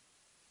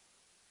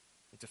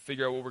 We need to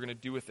figure out what we're going to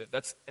do with it.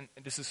 And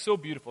this is so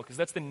beautiful because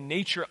that's the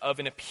nature of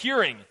an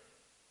appearing,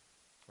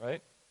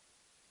 right?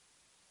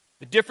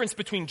 The difference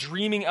between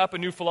dreaming up a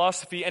new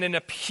philosophy and an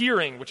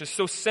appearing, which is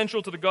so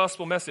central to the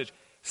gospel message.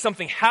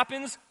 Something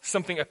happens,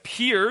 something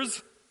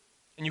appears,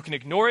 and you can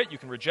ignore it, you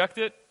can reject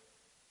it,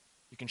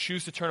 you can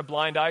choose to turn a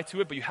blind eye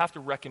to it, but you have to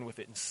reckon with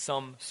it in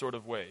some sort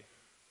of way,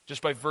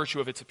 just by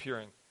virtue of its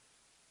appearing.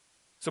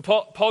 So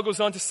Paul goes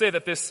on to say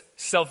that this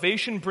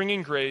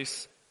salvation-bringing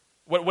grace,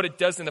 what it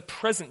does in the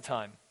present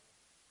time.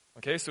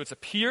 Okay, so it's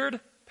appeared,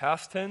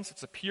 past tense,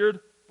 it's appeared,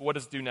 but what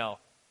does it do now?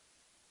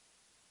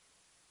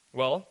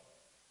 Well,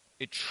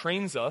 it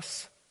trains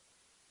us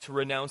to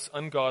renounce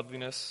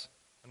ungodliness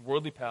and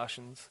worldly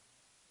passions,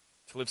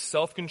 to live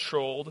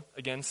self-controlled,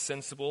 again,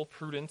 sensible,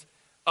 prudent,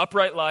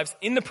 upright lives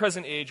in the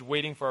present age,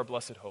 waiting for our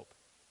blessed hope.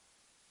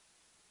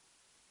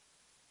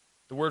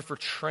 The word for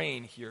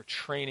train here,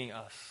 training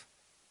us,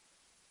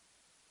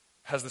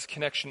 has this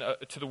connection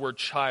to the word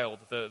child.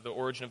 The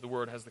origin of the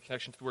word has the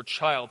connection to the word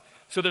child.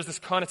 So there's this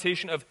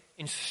connotation of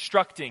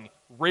instructing,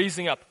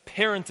 raising up,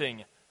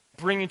 parenting,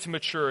 bringing to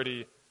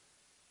maturity.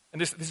 And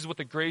this is what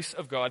the grace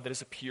of God that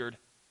has appeared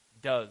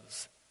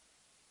does,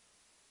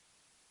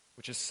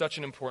 which is such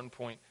an important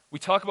point. We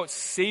talk about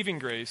saving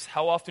grace.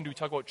 How often do we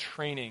talk about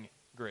training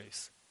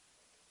grace.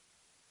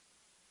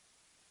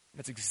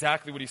 That's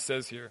exactly what he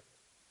says here.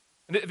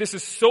 And this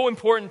is so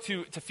important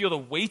to feel the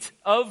weight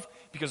of,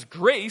 because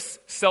grace,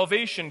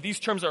 salvation, these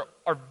terms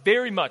are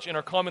very much, in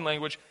our common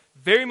language,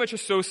 very much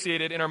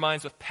associated in our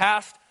minds with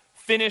past,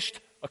 finished,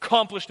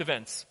 accomplished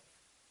events.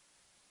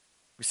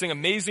 We sing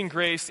Amazing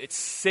Grace, it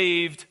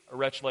saved a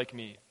wretch like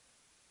me.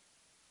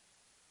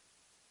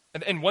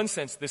 And in one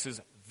sense, this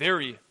is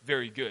very,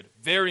 very good.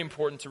 Very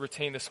important to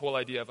retain this whole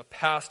idea of a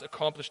past,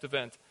 accomplished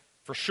event,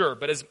 for sure.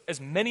 But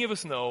as many of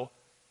us know,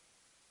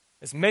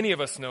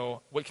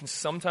 what can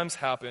sometimes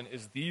happen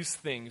is these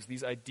things,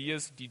 these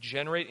ideas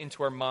degenerate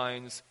into our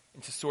minds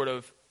into sort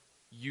of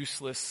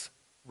useless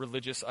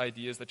religious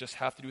ideas that just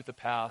have to do with the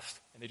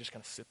past, and they just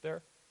kind of sit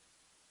there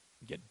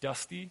and get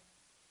dusty.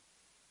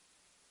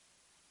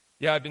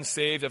 Yeah, I've been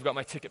saved, I've got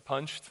my ticket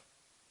punched,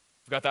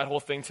 I've got that whole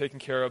thing taken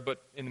care of,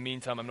 but in the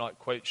meantime, I'm not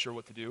quite sure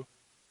what to do.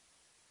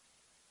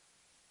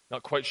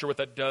 Not quite sure what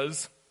that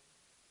does.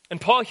 And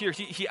Paul here,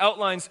 he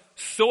outlines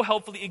so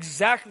helpfully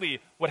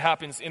exactly what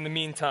happens in the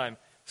meantime.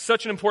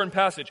 Such an important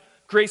passage.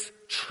 Grace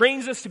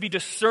trains us to be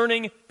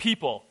discerning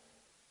people,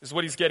 is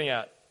what he's getting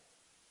at.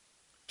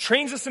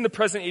 Trains us in the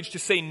present age to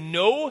say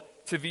no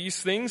to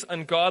these things,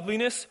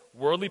 ungodliness,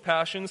 worldly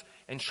passions,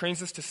 and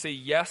trains us to say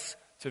yes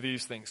to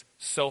these things,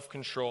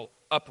 self-control,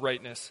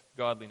 uprightness,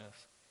 godliness.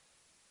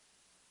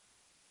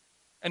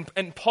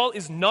 And Paul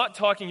is not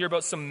talking here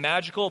about some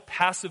magical,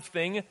 passive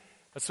thing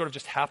that sort of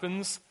just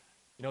happens.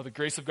 You know, the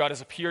grace of God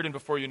has appeared, and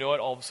before you know it,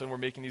 all of a sudden we're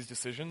making these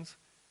decisions.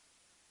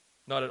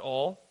 Not at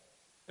all.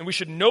 And we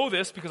should know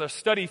this because our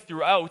study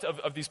throughout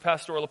of these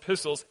pastoral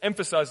epistles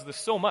emphasizes this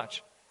so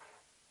much.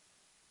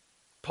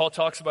 Paul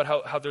talks about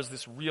how there's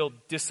this real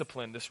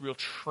discipline, this real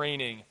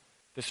training,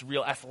 this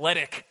real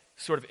athletic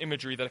sort of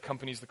imagery that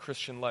accompanies the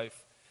Christian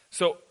life.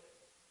 So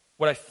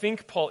what I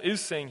think Paul is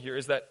saying here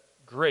is that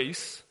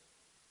grace,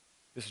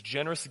 this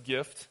generous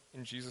gift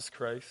in Jesus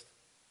Christ,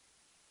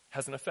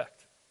 has an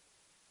effect.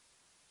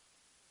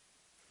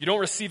 You don't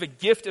receive a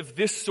gift of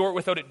this sort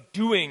without it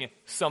doing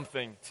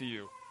something to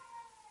you.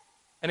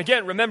 And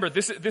again, remember,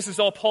 this is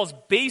all Paul's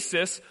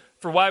basis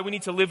for why we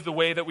need to live the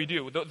way that we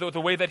do,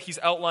 the way that he's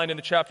outlined in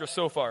the chapter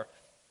so far.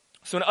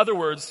 So in other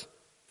words,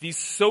 these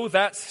so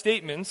that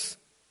statements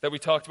that we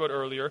talked about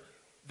earlier,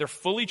 they're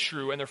fully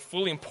true and they're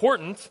fully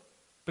important,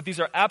 but these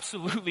are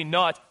absolutely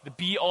not the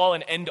be-all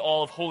and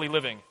end-all of holy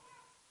living.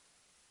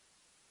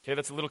 Okay,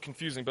 that's a little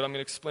confusing, but I'm going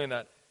to explain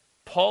that.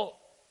 Paul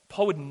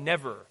would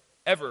never,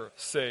 ever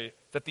say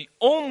that the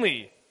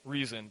only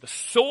reason, the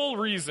sole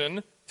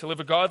reason to live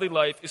a godly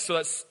life is so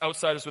that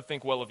outsiders would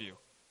think well of you,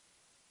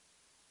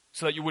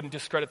 so that you wouldn't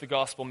discredit the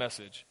gospel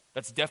message.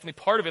 That's definitely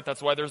part of it.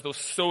 That's why there's those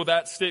so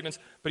that statements.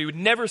 But he would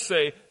never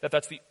say that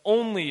that's the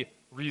only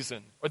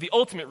reason or the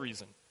ultimate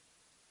reason.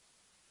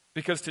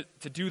 Because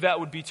to do that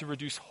would be to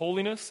reduce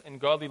holiness and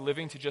godly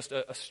living to just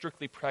a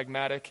strictly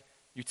pragmatic,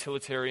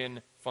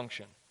 utilitarian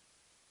function.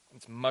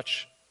 It's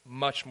much,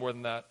 much more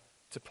than that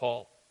to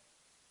Paul.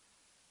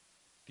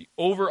 The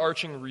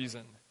overarching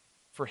reason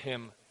for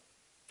him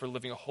for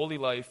living a holy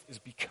life is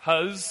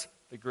because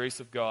the grace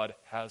of God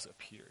has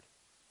appeared.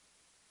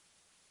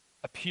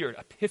 Appeared.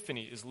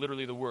 Epiphany is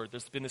literally the word.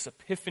 There's been this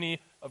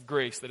epiphany of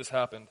grace that has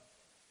happened.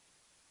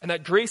 And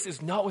that grace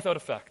is not without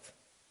effect.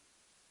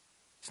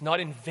 It's not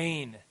in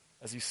vain,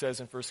 as he says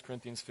in 1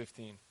 Corinthians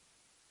 15.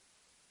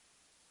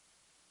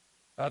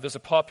 There's a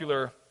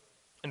popular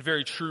and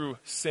very true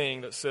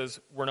saying that says,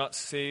 we're not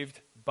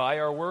saved by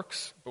our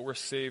works, but we're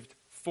saved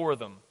for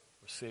them.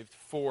 We're saved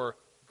for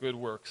good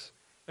works.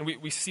 And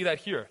we see that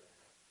here.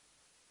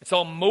 It's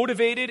all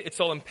motivated, it's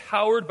all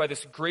empowered by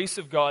this grace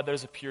of God that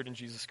has appeared in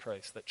Jesus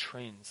Christ, that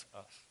trains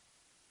us.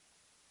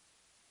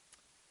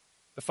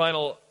 The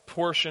final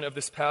portion of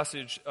this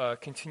passage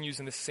continues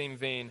in the same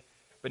vein,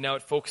 but now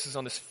it focuses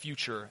on this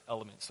future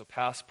element. So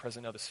past,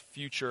 present, now this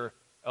future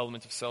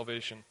element of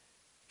salvation.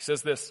 He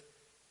says this,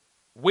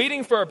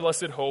 waiting for our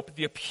blessed hope,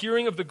 the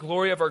appearing of the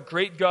glory of our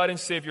great God and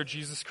Savior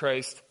Jesus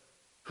Christ,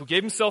 who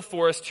gave himself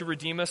for us to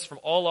redeem us from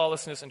all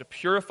lawlessness and to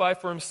purify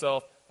for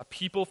himself a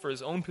people for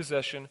his own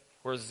possession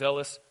who are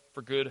zealous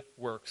for good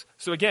works.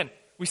 So again,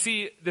 we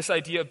see this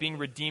idea of being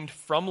redeemed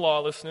from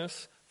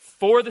lawlessness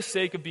for the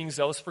sake of being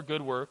zealous for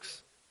good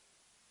works.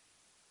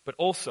 But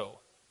also,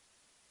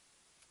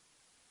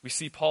 we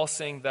see Paul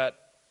saying that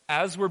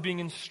as we're being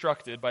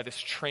instructed by this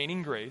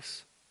training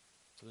grace,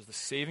 so there's the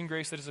saving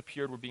grace that has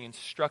appeared, we're being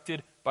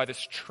instructed by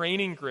this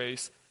training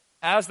grace.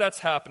 As that's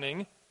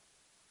happening,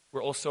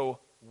 we're also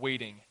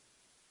waiting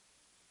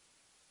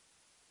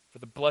for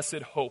the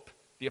blessed hope,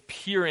 the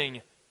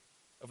appearing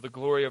of the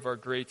glory of our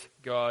great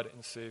God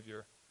and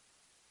Savior.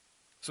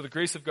 So the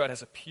grace of God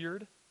has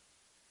appeared,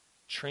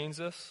 trains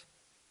us,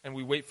 and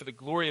we wait for the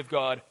glory of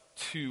God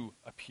to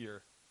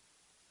appear.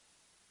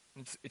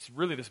 It's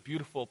really this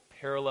beautiful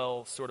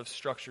parallel sort of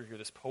structure here,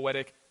 this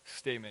poetic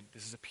statement.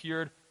 This has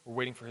appeared, we're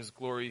waiting for his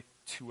glory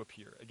to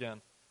appear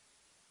again.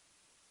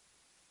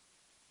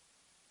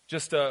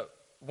 Just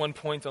one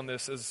point on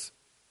this is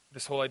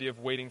this whole idea of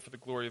waiting for the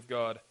glory of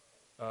God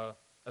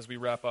as we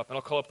wrap up. And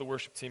I'll call up the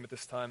worship team at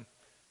this time.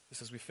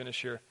 just as we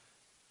finish here.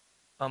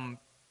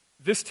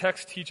 This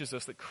text teaches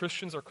us that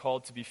Christians are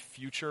called to be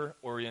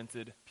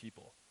future-oriented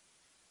people,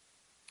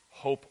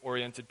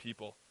 hope-oriented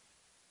people.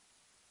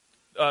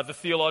 The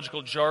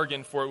theological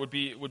jargon for it would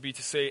be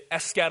to say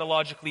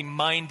eschatologically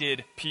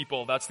minded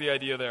people. That's the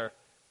idea there.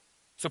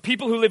 So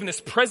people who live in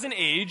this present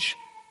age,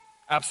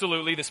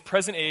 absolutely, this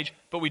present age,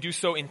 but we do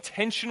so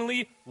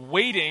intentionally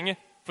waiting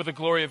for the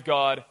glory of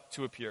God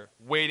to appear,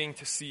 waiting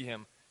to see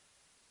him.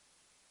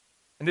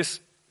 And this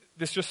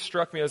just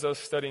struck me as I was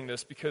studying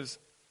this, because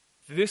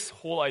this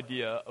whole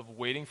idea of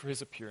waiting for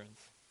his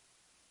appearance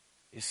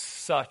is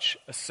such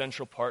a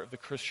central part of the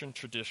Christian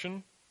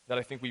tradition that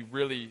I think we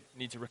really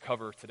need to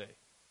recover today.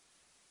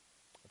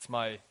 That's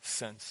my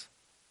sense.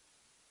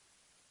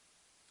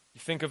 You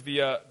think of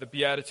the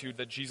beatitude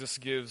that Jesus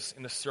gives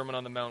in the Sermon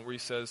on the Mount, where he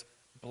says,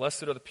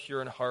 "Blessed are the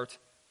pure in heart,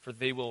 for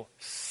they will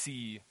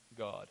see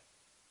God."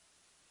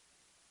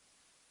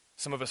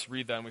 Some of us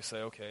read that and we say,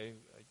 okay,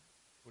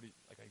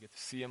 I get to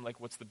see him,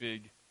 what's the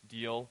big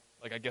deal?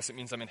 I guess it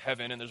means I'm in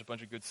heaven and there's a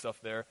bunch of good stuff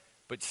there.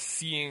 But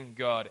seeing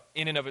God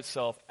in and of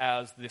itself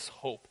as this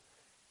hope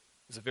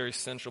is a very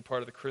central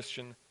part of the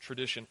Christian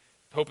tradition.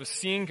 The hope of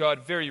seeing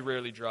God very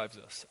rarely drives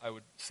us, I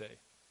would say.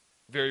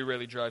 Very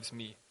rarely drives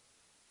me.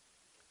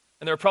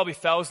 And there are probably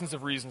thousands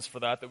of reasons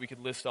for that we could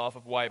list off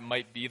of why it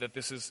might be that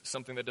this is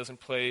something that doesn't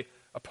play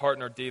a part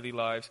in our daily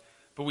lives.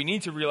 But we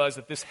need to realize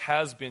that this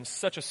has been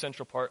such a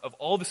central part of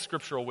all the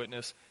scriptural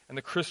witness and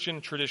the Christian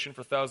tradition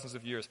for thousands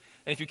of years.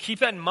 And if you keep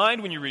that in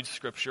mind when you read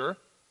Scripture,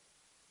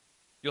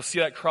 you'll see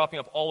that cropping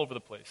up all over the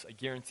place. I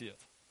guarantee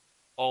it.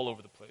 All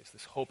over the place.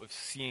 This hope of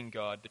seeing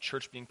God, the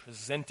church being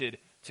presented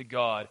to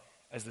God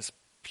as this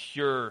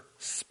pure,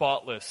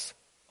 spotless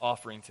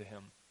offering to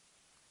him.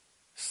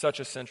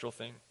 Such a central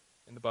thing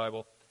in the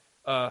Bible.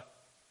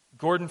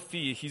 Gordon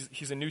Fee,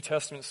 he's a New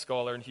Testament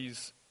scholar, and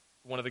he's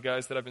one of the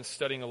guys that I've been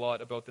studying a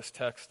lot about this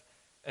text.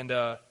 And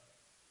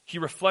he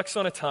reflects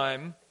on a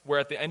time where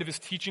at the end of his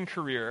teaching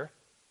career,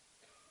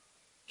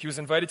 he was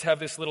invited to have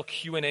this little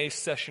Q&A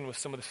session with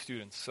some of the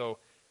students. So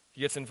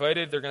he gets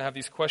invited, they're going to have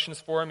these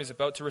questions for him, he's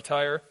about to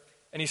retire.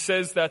 And he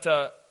says that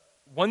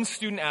one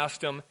student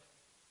asked him,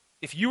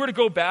 if you were to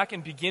go back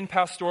and begin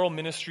pastoral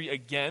ministry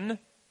again,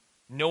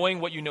 knowing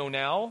what you know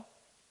now,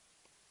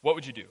 what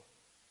would you do?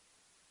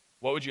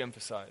 What would you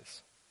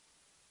emphasize?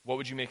 What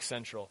would you make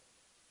central?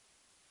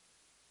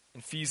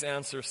 And Fee's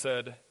answer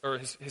said, or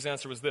his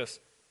answer was this: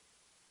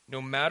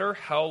 no matter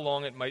how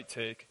long it might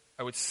take,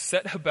 I would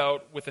set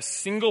about with a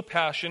single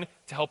passion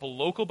to help a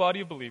local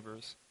body of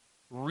believers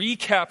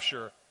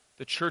recapture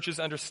the church's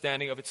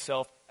understanding of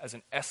itself as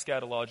an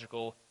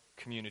eschatological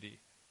community,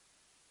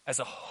 as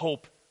a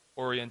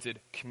hope-oriented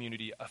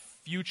community, a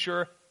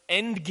future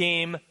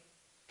endgame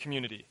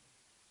community.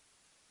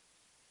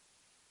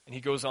 And he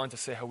goes on to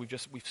say how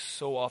we've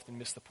so often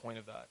missed the point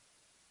of that.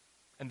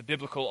 And the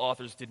biblical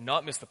authors did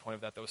not miss the point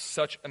of that. That was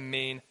such a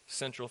main,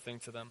 central thing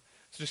to them.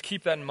 So just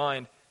keep that in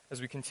mind as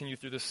we continue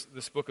through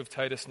this book of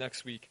Titus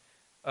next week.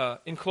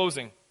 In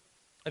closing,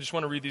 I just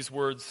want to read these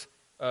words,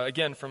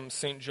 again, from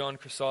St. John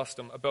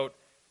Chrysostom about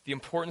the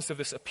importance of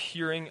this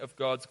appearing of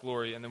God's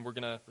glory, and then we're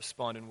going to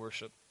respond in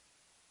worship.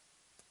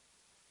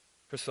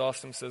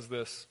 Chrysostom says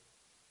this: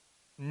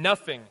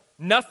 nothing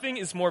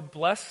is more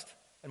blessed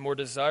and more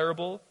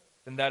desirable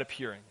than that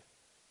appearing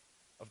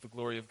of the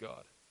glory of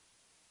God.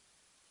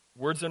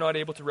 Words are not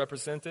able to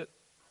represent it.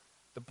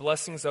 The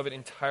blessings of it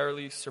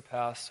entirely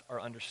surpass our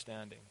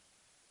understanding.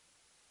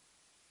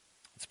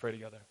 Let's pray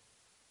together.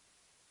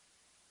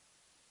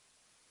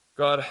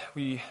 God,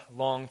 we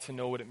long to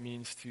know what it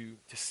means to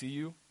see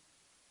you,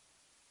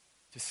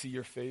 to see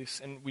your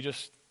face. And we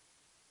just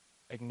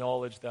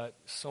acknowledge that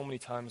so many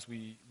times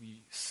we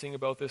sing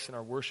about this in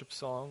our worship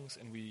songs,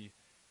 and we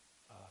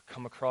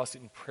come across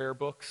it in prayer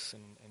books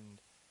and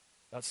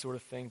that sort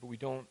of thing, but we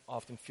don't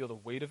often feel the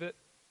weight of it.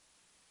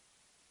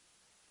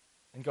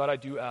 And God, I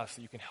do ask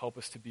that you can help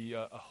us to be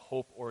a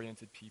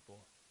hope-oriented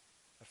people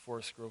at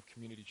Forest Grove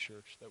Community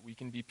Church, that we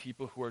can be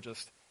people who are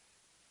just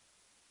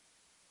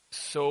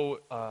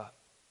so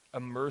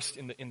immersed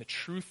in the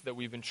truth that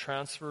we've been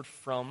transferred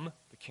from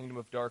the kingdom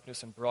of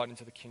darkness and brought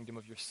into the kingdom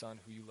of your Son,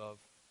 who you love.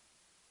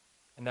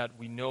 And that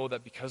we know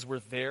that because we're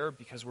there,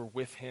 because we're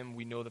with him,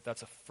 we know that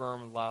that's a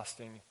firm,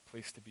 lasting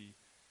place to be.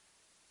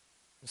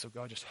 And so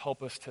God, just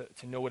help us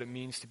to know what it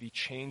means to be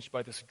changed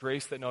by this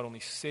grace that not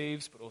only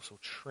saves, but also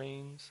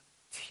trains,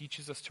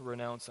 teaches us to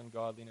renounce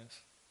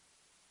ungodliness.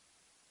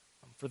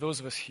 For those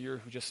of us here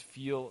who just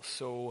feel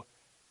so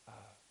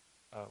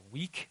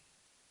weak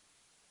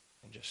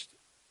and just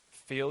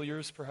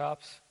failures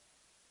perhaps,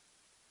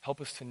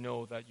 help us to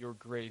know that your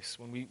grace,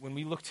 when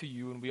we look to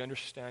you and we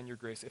understand your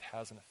grace, it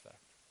has an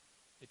effect.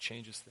 It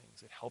changes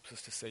things. It helps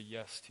us to say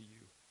yes to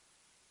you.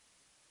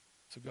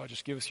 So God,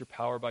 just give us your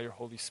power by your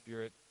Holy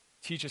Spirit.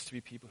 Teach us to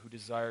be people who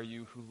desire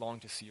you, who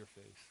long to see your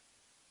face.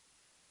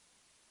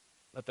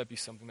 Let that be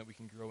something that we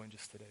can grow in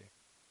just today.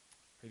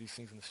 Pray these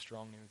things in the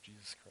strong name of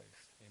Jesus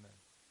Christ. Amen.